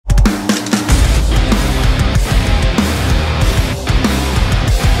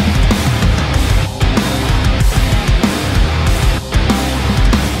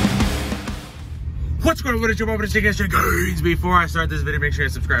what it's your moment to take a Before I start this video, make sure you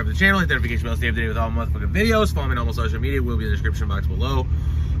subscribe to the channel, hit the notification bell, stay up to date with all motherfucking videos. Follow me on all my social media, will be in the description box below.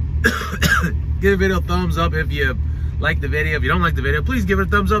 Give the video a thumbs up if you like the video. If you don't like the video, please give it a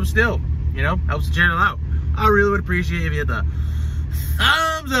thumbs up still. You know, helps the channel out. I really would appreciate if you hit the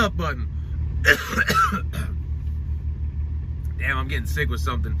thumbs up button. Damn, I'm getting sick with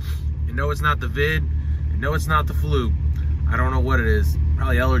something. You know it's not the vid. You know it's not the flu. I don't know what it is.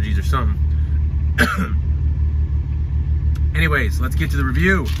 Probably allergies or something. Anyways, let's get to the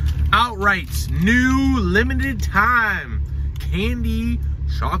review. Outright's new limited time candy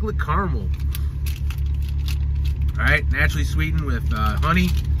chocolate caramel. All right, naturally sweetened with honey.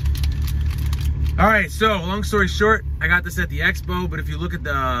 All right, so long story short, I got this at the expo, but if you look at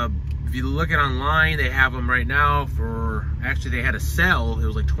online, they have them right now for, actually they had a sale. It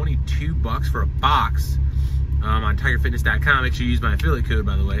was like 22 bucks for a box on tigerfitness.com. Make sure you use my affiliate code,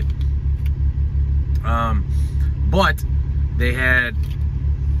 by the way. But they had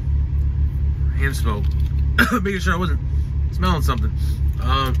hand smoke, making sure I wasn't smelling something.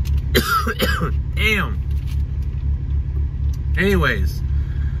 Damn. Anyways,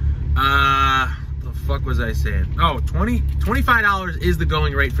 the fuck was I saying? Oh, $25 is the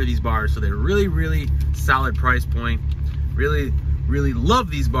going rate for these bars, so they're really, really solid price point. Really, really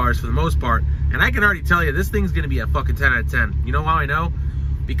love these bars for the most part, and I can already tell you this thing's gonna be a fucking 10 out of 10. You know how I know?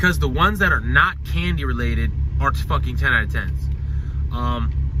 Because the ones that are not candy related are fucking 10 out of 10s.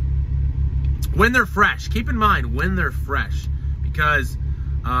 When they're fresh, keep in mind when they're fresh, because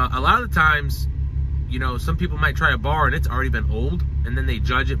a lot of the times, you know, some people might try a bar and it's already been old, and then they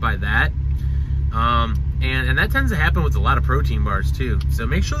judge it by that. And that tends to happen with a lot of protein bars too. So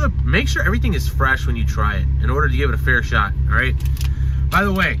make sure everything is fresh when you try it in order to give it a fair shot. All right. By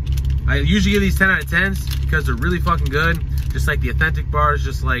the way, I usually give these 10 out of 10s because they're really fucking good. Just like the authentic bars,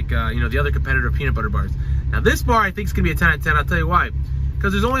 just like you know, the other competitor peanut butter bars. Now this bar I think is gonna be a 10 out of 10. I'll tell you why.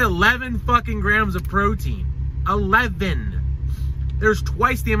 Because there's only 11 fucking grams of protein. 11. There's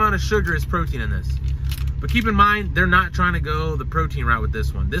twice the amount of sugar as protein in this. But keep in mind, they're not trying to go the protein route with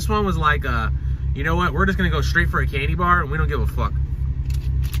this one. This one was like, you know what? We're just gonna go straight for a candy bar, and we don't give a fuck.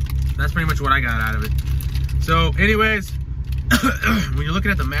 That's pretty much what I got out of it. So, anyways, when you're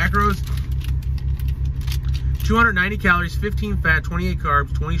looking at the macros, 290 calories, 15 fat, 28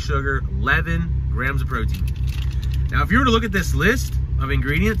 carbs, 20 sugar, 11 grams of protein. Now, if you were to look at this list of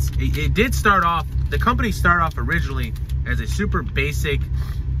ingredients, it did start off, the company started off originally as a super basic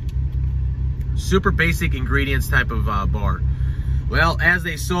ingredients type of bar. Well, as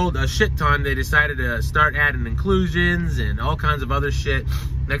they sold a shit ton, they decided to start adding inclusions and all kinds of other shit.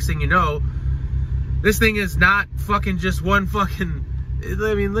 Next thing you know, this thing is not fucking just one fucking,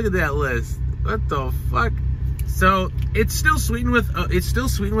 I mean, look at that list. What the fuck? So it's still sweetened with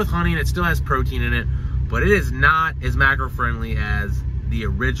honey, and it still has protein in it, but it is not as macro friendly as the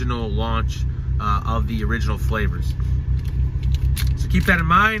original launch of the original flavors. So keep that in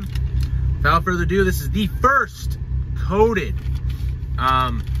mind. Without further ado, this is the first coated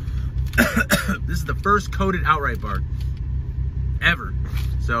this is the first coated outright bar ever.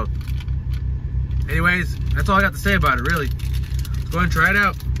 So anyways, that's all I got to say about it, really. Let's go ahead and try it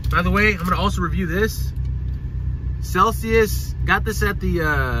out. By the way, I'm gonna also review this Celsius. Got this at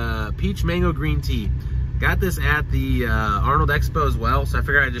the peach mango green tea. Got this at the Arnold Expo as well, so I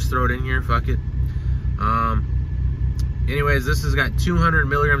figured I'd just throw it in here. Fuck it. Anyways, this has got 200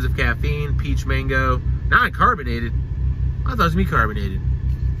 milligrams of caffeine, peach mango, non-carbonated. I thought it was gonna be carbonated.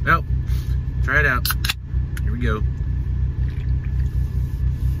 Well, try it out. Here we go.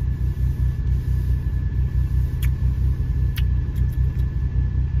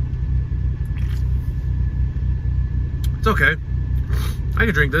 It's okay. I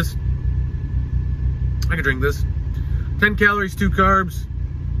could drink this. 10 calories, 2 carbs,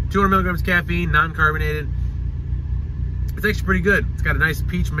 200 milligrams caffeine, non-carbonated. It's actually pretty good. It's got a nice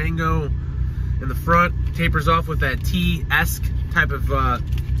peach mango in the front. Tapers off with that tea-esque type of vibe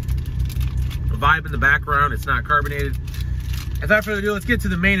in the background. It's not carbonated. Without further ado, let's get to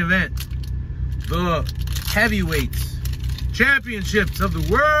the main event. The heavyweights championships of the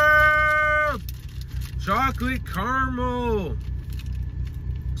world. Chocolate caramel.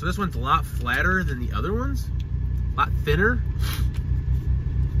 So this one's a lot flatter than the other ones. A lot thinner.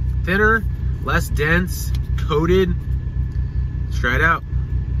 Thinner, less dense, coated. Let's try it out.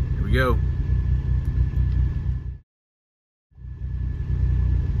 Here we go.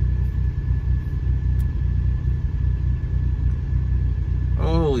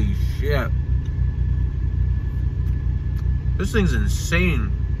 Holy shit. This thing's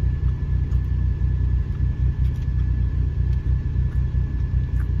insane.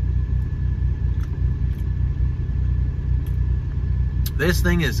 This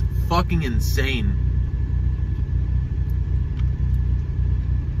thing is fucking insane.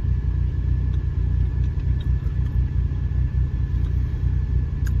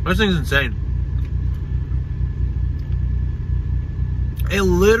 This thing's insane. It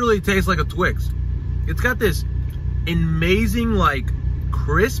literally tastes like a Twix. It's got this amazing, like,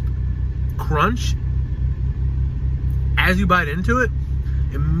 crisp crunch. As you bite into it,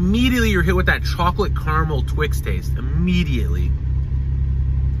 immediately you're hit with that chocolate caramel Twix taste. Immediately.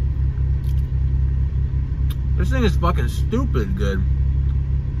 This thing is fucking stupid good.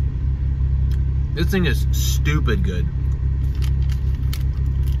 This thing is stupid good.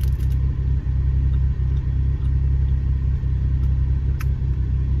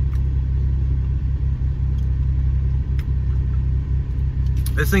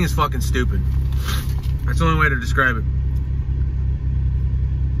 This thing is fucking stupid. That's the only way to describe it.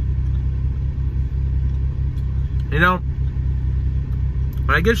 You know,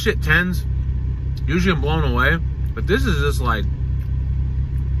 when I give shit 10s, usually I'm blown away. But this is just like,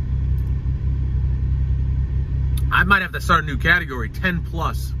 I might have to start a new category, 10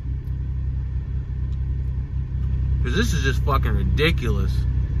 plus. Because this is just fucking ridiculous.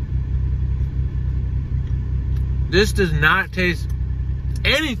 This does not taste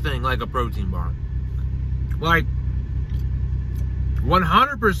anything like a protein bar. Like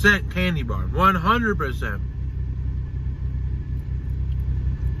 100% candy bar. 100%.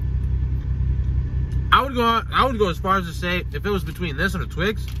 I would go as far as to say, if it was between this and a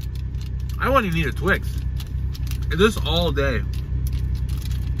Twix, I wouldn't even need a Twix. This all day.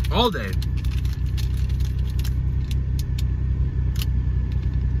 All day.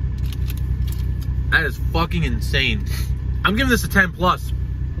 That is fucking insane. I'm giving this a 10 plus.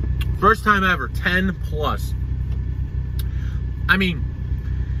 First time ever, 10 plus. I mean,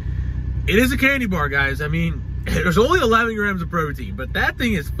 it is a candy bar, guys. I mean, there's only 11 grams of protein, but that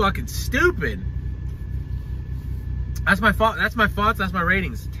thing is fucking stupid. That's my thoughts, that's my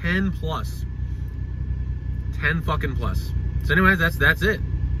ratings. 10 plus. 10 fucking plus. So anyways, that's it.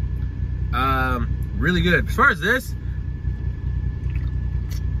 Really good. As far as this,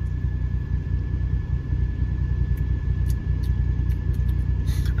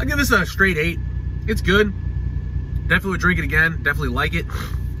 I'll give this a straight 8. It's good. Definitely would drink it again. Definitely like it.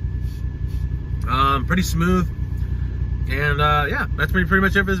 Pretty smooth. And yeah, that's pretty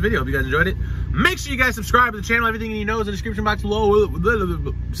much it for this video. Hope you guys enjoyed it. Make sure you guys subscribe to the channel. Everything you know is in the description box below.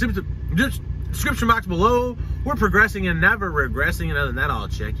 Description box below. We're progressing and never regressing. And other than that, I'll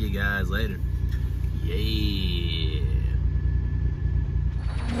check you guys later. Yay.